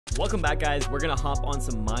Welcome back, guys. We're gonna hop on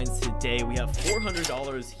some mines today. We have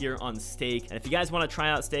 $400 here on stake, and if you guys want to try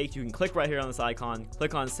out stake, you can click right here on this icon,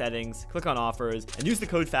 click on settings, click on offers, and use the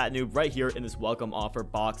code FATNOOB right here in this welcome offer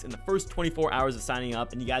box in the first 24 hours of signing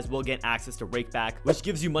up, and you guys will get access to rakeback, which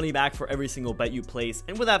gives you money back for every single bet you place.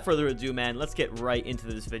 And without further ado, man, let's get right into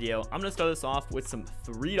this video. I'm gonna start this off with some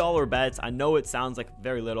 $3 bets. I know it sounds like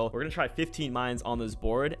very little. We're gonna try 15 mines on this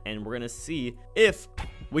board, and we're gonna see if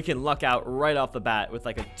we can luck out right off the bat with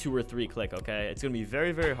like a 2 or 3 click. Okay, it's gonna be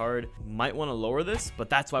very, very hard. Might want to lower this, but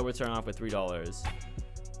that's why we're starting off with $3.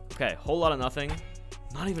 Okay, whole lot of nothing,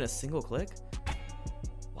 not even a single click.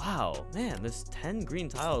 Wow, man, there's 10 green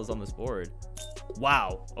tiles on this board.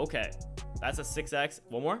 Wow, okay, that's a 6x.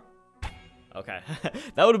 One more. Okay.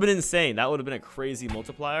 That would have been insane. That would have been a crazy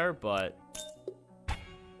multiplier, but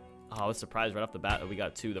I was surprised right off the bat that we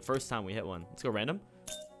got 2 the first time we hit one. Let's go random.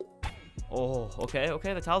 Oh, okay,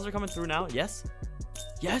 the tiles are coming through now. Yes,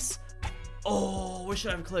 yes. Oh, where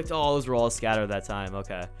should I have clicked? Oh, those were all scattered that time.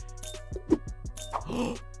 Okay.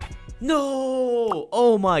 No.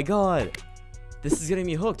 Oh my god, this is getting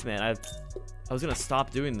me hooked, man. I was gonna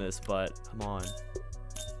stop doing this, but come on,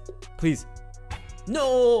 please.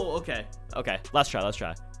 No. Okay, let's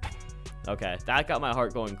try. Okay, that got my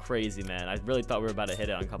heart going crazy, man. I really thought we were about to hit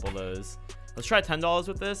it on a couple of those. Let's try $10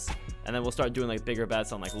 with this, and then we'll start doing like bigger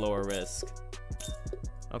bets on like lower risk.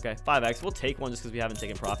 Okay, 5x. We'll take one just because we haven't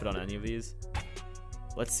taken profit on any of these.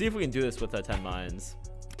 Let's see if we can do this with 10 mines.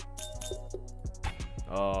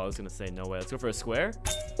 Oh, I was gonna say no way. Let's go for a square.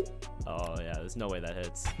 Oh yeah, there's no way that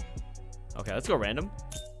hits. Okay, let's go random.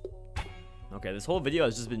 Okay, this whole video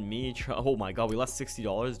has just been me oh my god, we lost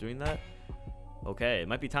 $60 doing that. Okay, it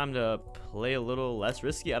might be time to play a little less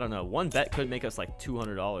risky. I don't know. One bet could make us like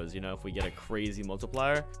 $200, you know, if we get a crazy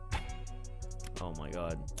multiplier. Oh my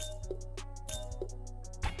god,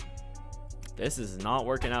 this is not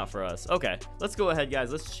working out for us. Okay, let's go ahead,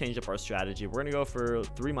 guys. Let's change up our strategy. We're gonna go for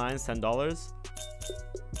 3 mines, $10.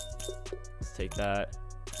 Let's take that.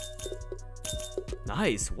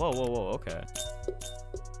 Nice. Whoa. Okay,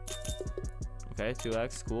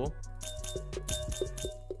 2x. Cool.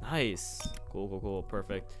 Nice. Cool.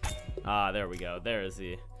 Perfect. Ah, there we go. There is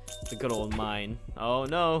the good old mine. Oh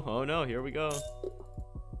no, here we go.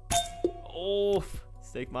 Oh,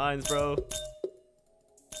 stake mines, bro.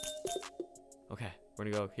 Okay, we're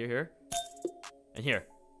gonna go here, and here.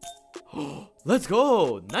 Let's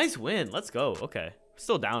go. Nice win. Let's go. Okay,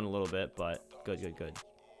 still down a little bit, but good.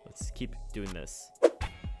 Let's keep doing this.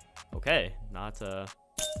 Okay, not a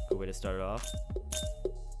good way to start it off.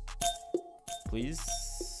 Please.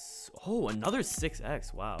 Oh, another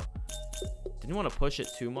 6x. Wow, didn't want to push it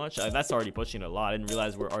too much. That's already pushing it a lot. I didn't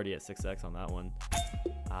realize we're already at 6x on that one.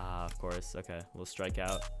 Ah, of course. Okay, we'll strike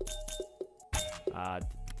out.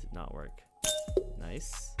 Did not work.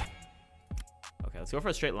 Nice. Okay, let's go for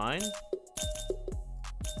a straight line.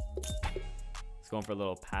 Let's go for a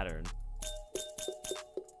little pattern.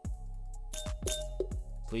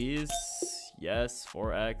 Please. Yes,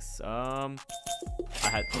 4x. I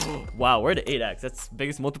had wow, we're at 8x. That's the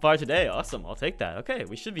biggest multiplier today. Awesome, I'll take that. Okay,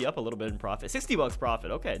 we should be up a little bit in profit. $60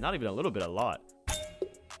 profit. Okay, not even a little bit, a lot.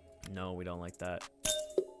 No, we don't like that.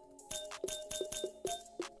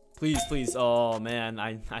 Please. Oh man,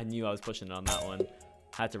 I knew I was pushing it on that one.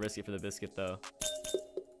 Had to risk it for the biscuit though.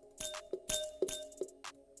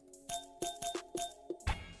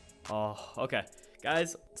 Oh, okay,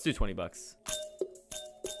 guys, let's do 20 bucks.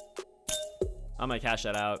 I'm gonna cash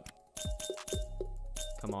that out.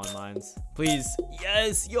 Come on, mines. Please.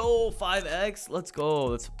 Yes. Yo, 5x. Let's go.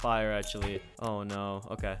 Let's fire, actually. Oh, no.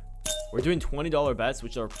 Okay. We're doing $20 bets,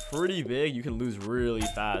 which are pretty big. You can lose really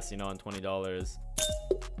fast, you know, on $20.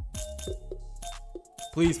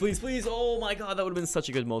 Please. Oh, my God. That would have been such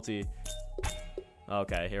a good multi.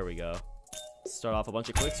 Okay, here we go. Start off a bunch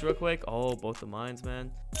of clicks real quick. Oh, both the mines,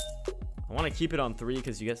 man. I want to keep it on 3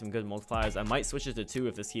 because you get some good multipliers. I might switch it to 2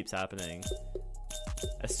 if this keeps happening.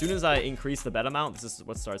 As soon as I increase the bet amount, this is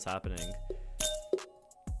what starts happening.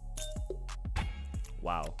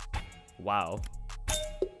 Wow.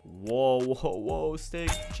 Whoa,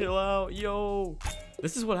 stake, chill out, yo.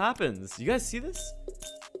 This is what happens. You guys see this?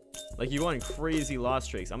 Like, you go on crazy loss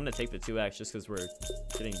streaks. I'm gonna take the 2x just because we're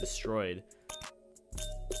getting destroyed.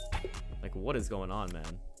 Like, what is going on,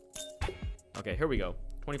 man? Okay, here we go.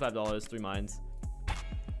 $25, 3 mines.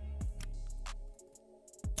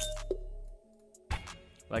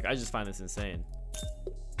 Like, I just find this insane.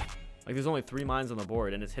 Like, there's only 3 mines on the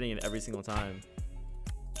board, and it's hitting it every single time.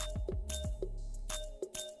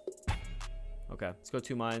 Okay, let's go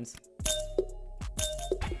 2 mines.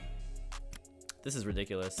 This is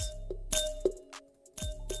ridiculous.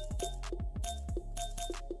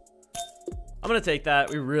 gonna take that.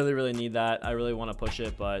 We really need that. I really want to push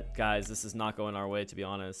it, but guys, this is not going our way, to be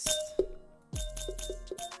honest.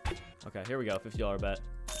 Okay, here we go. $50 bet.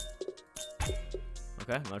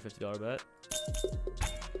 Okay, another $50 bet.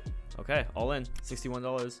 Okay, all in.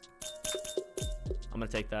 $61. I'm gonna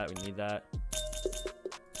take that. We need that.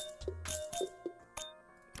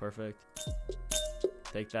 Perfect.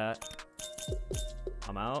 Take that.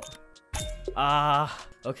 I'm out. Ah,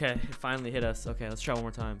 okay. It finally hit us. Okay, let's try one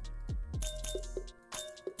more time.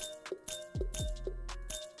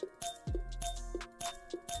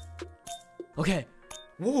 Okay.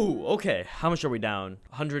 Woo, okay. How much are we down?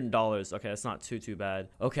 $100. Okay, that's not too bad.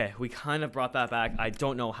 Okay, we kind of brought that back. I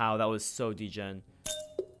don't know how. That was so degen.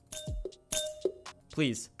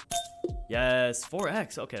 Please. Yes,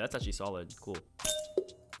 4x. Okay, that's actually solid. Cool.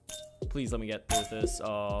 Please let me get through this.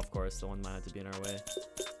 Oh, of course, the one might have to be in our way.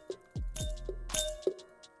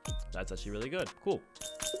 That's actually really good. Cool.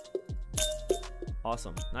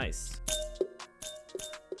 Awesome. Nice.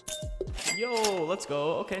 Yo, let's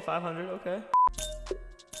go. Okay, 500. Okay.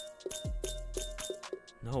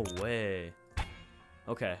 No way.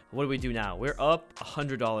 Okay, what do we do now? We're up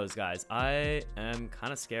 $100, guys. I am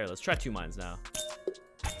kind of scared. Let's try 2 mines now.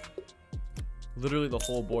 Literally the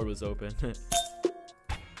whole board was open.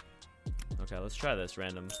 Okay, let's try this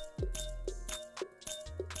random.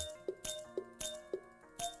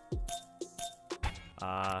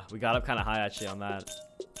 We got up kind of high actually on that.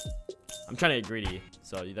 I'm trying to get greedy,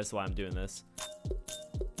 so that's why I'm doing this.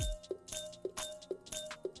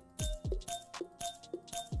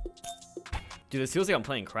 Dude, this feels like I'm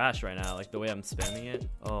playing Crash right now, like the way I'm spamming it.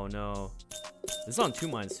 Oh no. This is on 2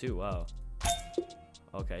 mines too, wow.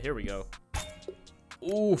 Okay, here we go.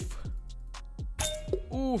 Oof.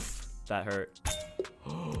 Oof. That hurt.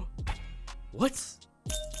 What?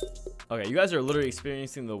 Okay, you guys are literally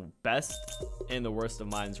experiencing the best and the worst of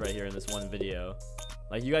mines right here in this one video.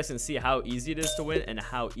 Like, you guys can see how easy it is to win and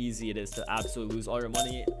how easy it is to absolutely lose all your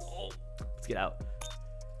money. Oh, let's get out.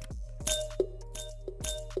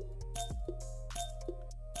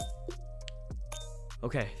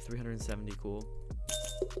 Okay, 370, cool.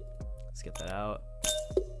 Let's get that out.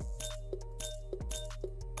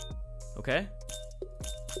 Okay.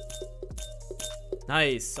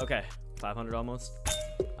 Nice, okay. 500 almost.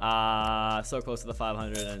 So close to the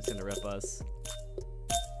 500 and it's gonna rip us.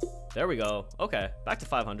 There we go. Okay, back to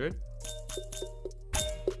 500.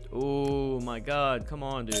 Oh my god, come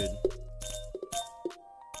on, dude.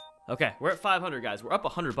 Okay, we're at 500, guys. We're up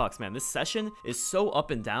 $100, man. This session is so up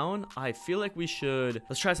and down. I feel like we should...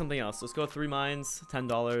 Let's try something else. Let's go 3 mines,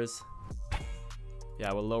 $10.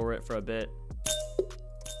 Yeah, we'll lower it for a bit.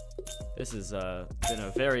 This has been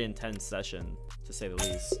a very intense session, to say the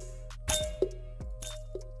least.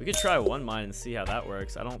 We could try 1 mine and see how that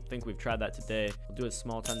works. I don't think we've tried that today. We'll do a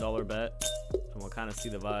small $10 bet, and we'll kind of see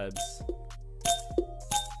the vibes.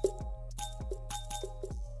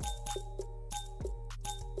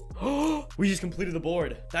 We just completed the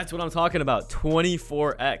board. That's what I'm talking about.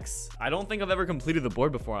 24x. I don't think I've ever completed the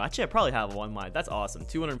board before. Actually, I probably have 1 mine. That's awesome.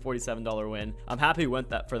 $247 win. I'm happy we went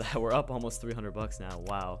that for that. We're up almost $300 now.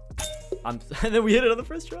 Wow. And then we hit it on the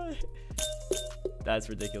first try. That's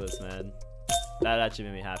ridiculous, man. That actually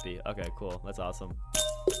made me happy. Okay, cool. That's awesome.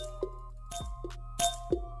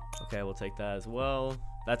 Okay, we'll take that as well.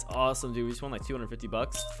 That's awesome, dude. We just won like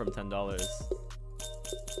 $250 from $10.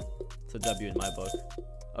 It's a W in my book.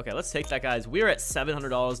 Okay, let's take that, guys. We're at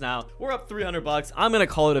 $700 now. We're up $300. I'm gonna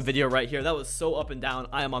call it a video right here. That was so up and down.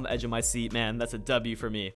 I am on the edge of my seat, man. That's a W for me.